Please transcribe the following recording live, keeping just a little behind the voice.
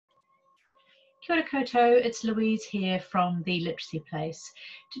Kia ora koutou, it's Louise here from the Literacy Place.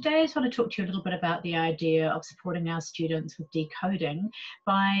 Today I just want to talk to you a little bit about the idea of supporting our students with decoding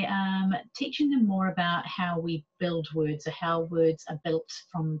by teaching them more about how we build words, or how words are built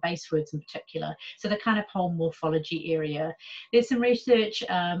from base words in particular. So the kind of whole morphology area. There's some research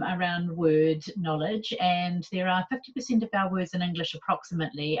around word knowledge, and there are 50% of our words in English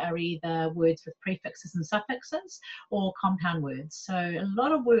approximately are either words with prefixes and suffixes or compound words. So a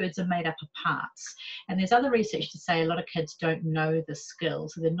lot of words are made up of parts. And there's other research to say a lot of kids don't know the skill,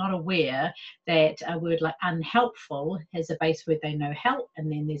 so they're not aware that a word like unhelpful has a base word they know help, and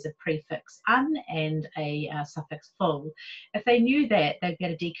then there's a prefix un and a suffix full. If they knew that, they'd be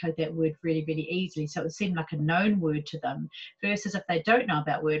able to decode that word really, really easily, so it would seem like a known word to them, versus if they don't know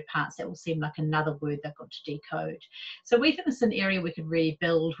about word parts, that will seem like another word they've got to decode. So we think this is an area we could really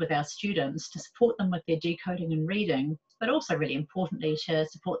build with our students to support them with their decoding and reading, but also really importantly to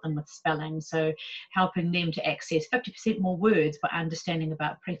support them with spelling, so helping them to access 50% more words by understanding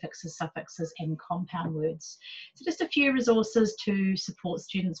about prefixes, suffixes and compound words. So just a few resources to support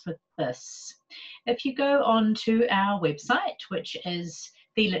students with this. If you go on to our website, which is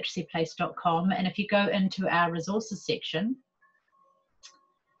theliteracyplace.com, and if you go into our resources section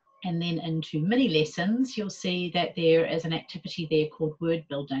and then into mini lessons, you'll see that there is an activity there called word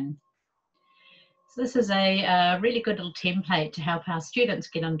building. So this is a really good little template to help our students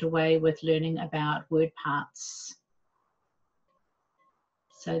get underway with learning about word parts.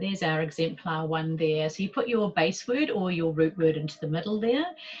 So there's our exemplar one there. So you put your base word or your root word into the middle there,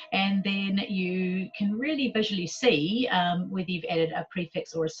 and then you can really visually see whether you've added a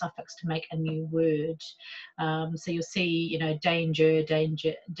prefix or a suffix to make a new word. So you'll see, you know, danger,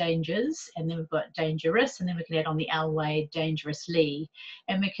 dangers, and then we've got dangerous, and then we can add on the L way, dangerously.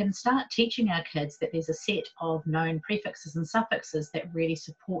 And we can start teaching our kids that there's a set of known prefixes and suffixes that really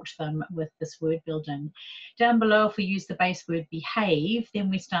support them with this word building. Down below, if we use the base word behave, then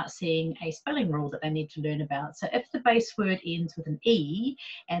we start seeing a spelling rule that they need to learn about. So if the base word ends with an E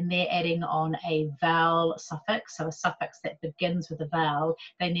and they're adding on a vowel suffix, so a suffix that begins with a vowel,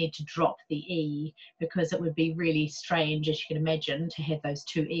 they need to drop the E, because it would be really strange, as you can imagine, to have those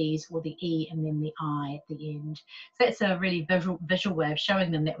two E's, or the E and then the I at the end. So that's a really visual way of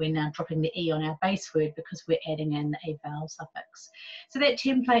showing them that we're now dropping the E on our base word because we're adding in a vowel suffix. So that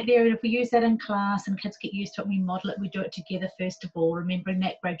template there, and if we use that in class and kids get used to it, we model it, we do it together first of all, remembering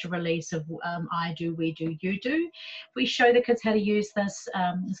that gradual release of I do, we do, you do. If we show the kids how to use this,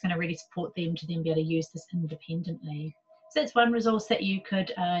 it's going to really support them to then be able to use this independently. So that's one resource that you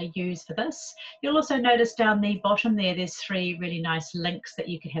could use for this. You'll also notice down the bottom there, there's 3 really nice links that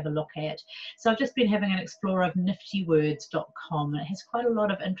you could have a look at. So I've just been having an explore of niftywords.com, and it has quite a lot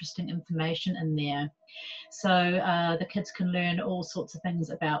of interesting information in there. So the kids can learn all sorts of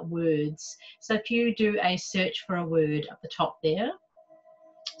things about words. So if you do a search for a word up the top there,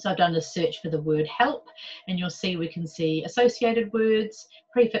 so I've done a search for the word help, and you'll see we can see associated words,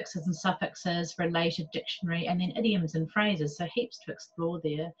 prefixes and suffixes, related dictionary, and then idioms and phrases, so heaps to explore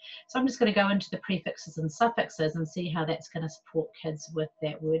there. So I'm just going to go into the prefixes and suffixes and see how that's going to support kids with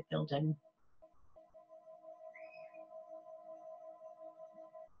that word building.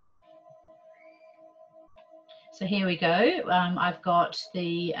 So here we go. I've got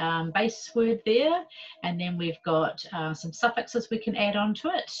the base word there, and then we've got some suffixes we can add onto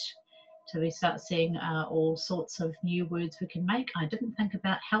it. So we start seeing all sorts of new words we can make. I didn't think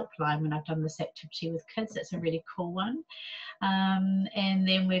about helpline when I've done this activity with kids. That's a really cool one. And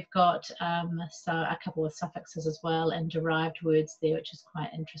then we've got so a couple of suffixes as well, and derived words there, which is quite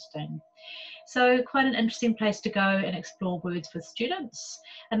interesting. So quite an interesting place to go and explore words with students.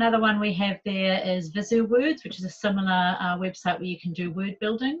 Another one we have there is Visu Words, which is a similar website where you can do word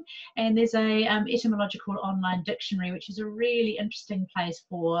building. And there's a etymological online dictionary, which is a really interesting place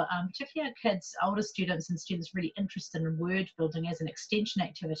for particularly our kids, older students and students really interested in word building as an extension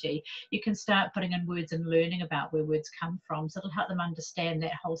activity. You can start putting in words and learning about where words come from. So it'll help them understand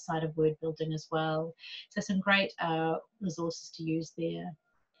that whole side of word building as well. So some great resources to use there.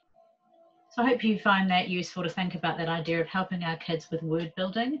 So I hope you find that useful to think about that idea of helping our kids with word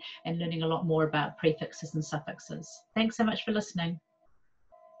building and learning a lot more about prefixes and suffixes. Thanks so much for listening.